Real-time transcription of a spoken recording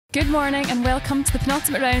Good morning and welcome to the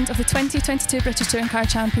penultimate round of the 2022 British Touring Car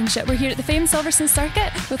Championship. We're here at the famed Silverstone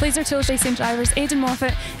circuit with Laser Tools racing drivers Aiden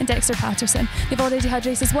Moffat and Dexter Patterson. They've already had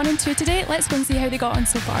races 1 and 2 today. Let's go and see how they got on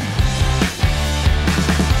so far.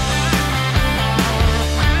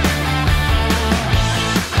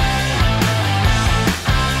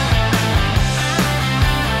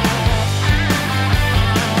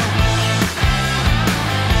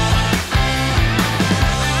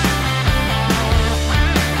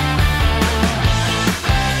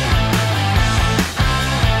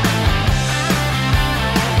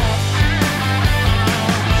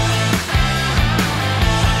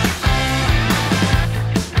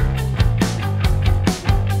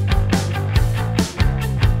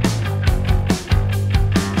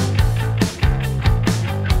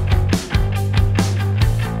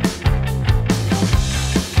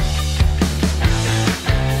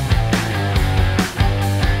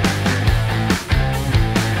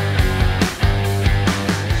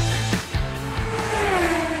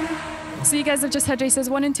 So you guys have just had races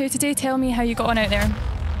 1 and 2 today. Tell me how you got on out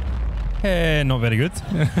there. Not very good. 2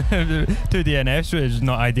 DNFs, which is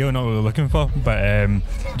not ideal, not what we were looking for, but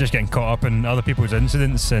just getting caught up in other people's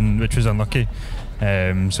incidents, and which was unlucky.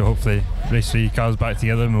 So hopefully race 3 cars back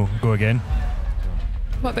together and we'll go again.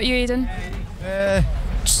 What about you, Aiden?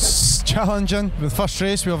 Just challenging. With the first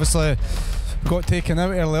race we obviously got taken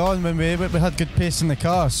out early on when we had good pace in the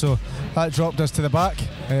car, so that dropped us to the back.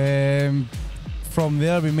 From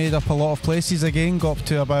there we made up a lot of places again, got up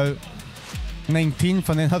to about 19th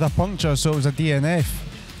and then had a puncture, so it was a DNF.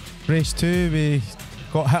 Race 2 we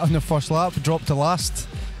got hit on the first lap, dropped to last,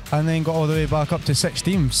 and then got all the way back up to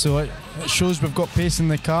 16th, so it shows we've got pace in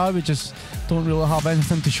the car. We just don't really have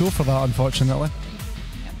anything to show for that, unfortunately.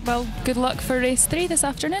 Well, good luck for race 3 this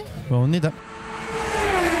afternoon. We'll need it.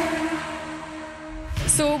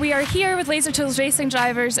 So we are here with Laser Tools racing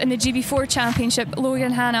drivers in the GB4 Championship,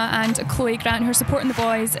 Logan, Hannah and Chloe Grant, who are supporting the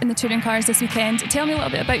boys in the touring cars this weekend. Tell me a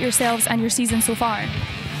little bit about yourselves and your season so far.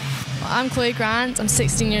 I'm Chloe Grant, I'm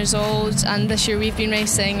 16 years old, and this year we've been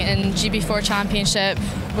racing in GB4 Championship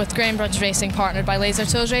with Graham Brudge Racing, partnered by Laser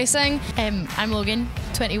Tools Racing. I'm Logan,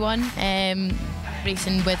 21,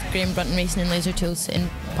 racing with Graham Brunton Racing and Laser Tools in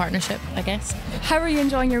partnership, I guess. How are you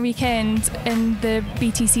enjoying your weekend in the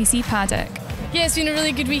BTCC paddock? Yeah, it's been a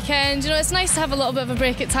really good weekend. You know, it's nice to have a little bit of a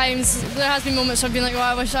break at times. There has been moments where I've been like,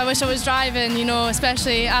 I wish I was driving, you know,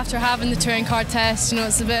 especially after having the touring car test. You know,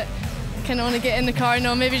 it's a bit, kind of want to get in the car, you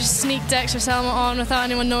know, maybe just sneak Dexter's helmet on without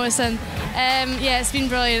anyone noticing. Yeah, it's been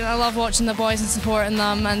brilliant. I love watching the boys and supporting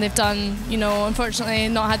them, and they've done, you know, unfortunately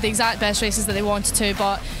not had the exact best races that they wanted to,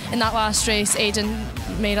 but in that last race,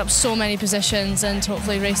 Aiden made up so many positions, and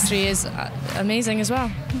hopefully race 3 is amazing as well.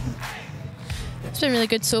 It's been really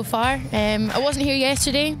good so far. I wasn't here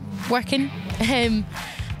yesterday working,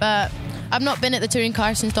 but I've not been at the touring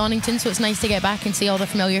car since Donington, so it's nice to get back and see all the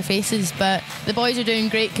familiar faces. But the boys are doing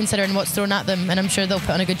great considering what's thrown at them, and I'm sure they'll put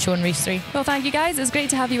on a good show in race 3. Well, thank you guys. It's great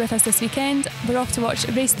to have you with us this weekend. We're off to watch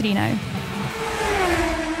race 3 now.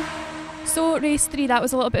 So race 3, that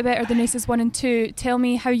was a little bit better than races 1 and 2. Tell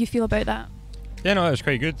me how you feel about that. Yeah, no, it was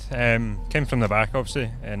quite good. Came from the back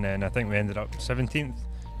obviously, and then I think we ended up 17th.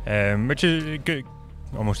 Which is good,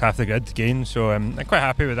 almost half the grid gain, so I'm quite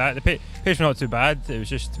happy with that. The pace was not too bad. It was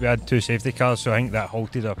just we had 2 safety cars, so I think that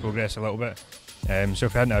halted our progress a little bit. So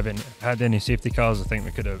if we hadn't had any safety cars, I think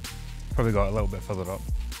we could have probably got a little bit further up.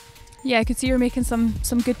 Yeah, I could see you're making some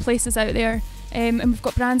good places out there, and we've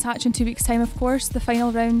got Brands Hatch in 2 weeks' time, of course, the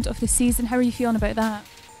final round of the season. How are you feeling about that?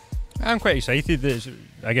 I'm quite excited. It's,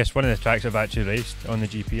 I guess, one of the tracks I've actually raced on the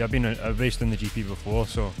GP. I've raced on the GP before,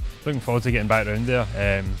 so looking forward to getting back around there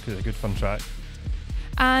because it's a good fun track.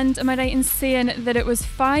 And am I right in saying that it was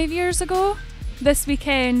 5 years ago this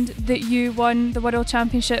weekend that you won the World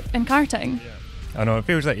Championship in karting? Yeah. I know, it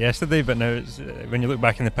feels like yesterday, but now it's, when you look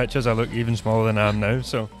back in the pictures I look even smaller than I am now.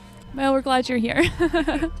 So, well, we're glad you're here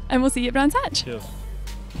and we'll see you at Brands Hatch. Cheers.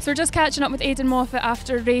 So we're just catching up with Aiden Moffat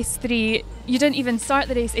after race 3. You didn't even start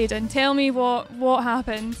the race, Aiden. Tell me what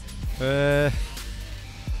happened.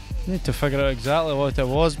 Need to figure out exactly what it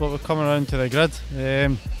was, but we're coming around to the grid.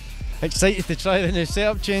 Excited to try the new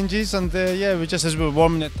setup changes, and yeah, as we were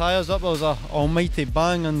warming the tyres up, there was an almighty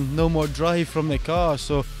bang and no more drive from the car.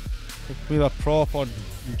 So with a prop or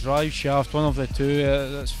drive shaft, one of the two,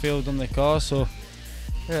 that's failed on the car. So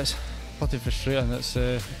yeah, it's bloody frustrating. It's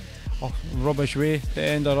a rubbish way to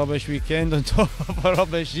end a rubbish weekend on top of a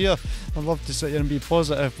rubbish year. I'd love to sit here and be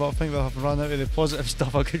positive, but I think they'll have run out of the positive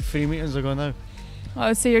stuff a good 3 meetings ago now. I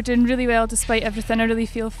would say you're doing really well despite everything. I really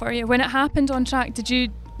feel for you. When it happened on track, did you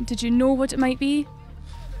know what it might be?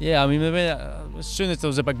 Yeah, I mean, as soon as there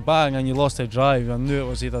was a big bang and you lost the drive, I knew it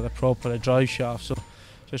was either the prop or the drive shaft. So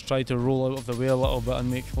just tried to roll out of the way a little bit and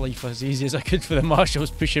make life as easy as I could for the marshals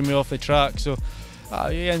pushing me off the track. So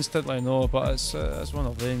you instantly know, but it's one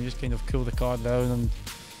of them. You just kind of cool the car down and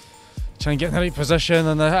try and get in the right position,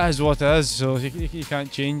 and that is what it is. So you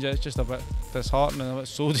can't change it. It's just a bit disheartening, a bit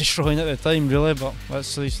soul destroying at the time, really. But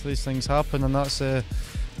these things happen, and that's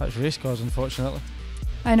race cars, unfortunately.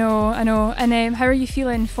 I know. And how are you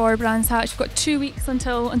feeling for Brands Hatch? We've got 2 weeks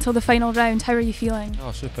until the final round. How are you feeling?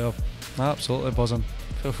 Oh, superb. Absolutely buzzing.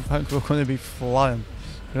 I think we're going to be flying.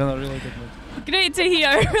 We're in a really good mood. Great to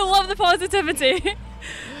hear. We love the positivity.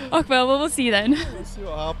 Oh, well, we'll see then. We'll see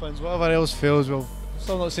what happens. Whatever else fails, we'll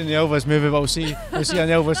still not seen the Elvis movie, but we'll see an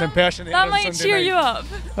Elvis impersonator. That might cheer you up.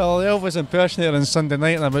 Well, the Elvis impersonator on Sunday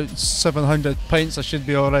night and about 700 pints, I should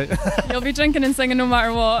be alright. You'll be drinking and singing no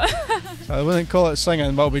matter what. I wouldn't call it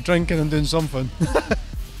singing, but I'll be drinking and doing something.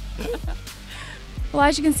 Well,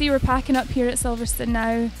 as you can see, we're packing up here at Silverstone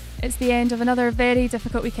now. It's the end of another very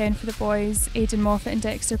difficult weekend for the boys, Aiden Moffat and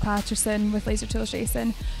Dexter Patterson with Laser Tools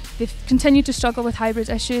Racing. They've continued to struggle with hybrid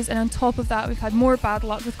issues, and on top of that we've had more bad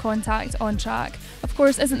luck with contact on track. Of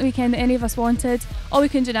course, isn't the weekend that any of us wanted. All we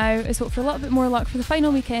can do now is hope for a little bit more luck for the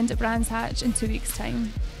final weekend at Brands Hatch in 2 weeks'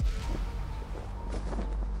 time.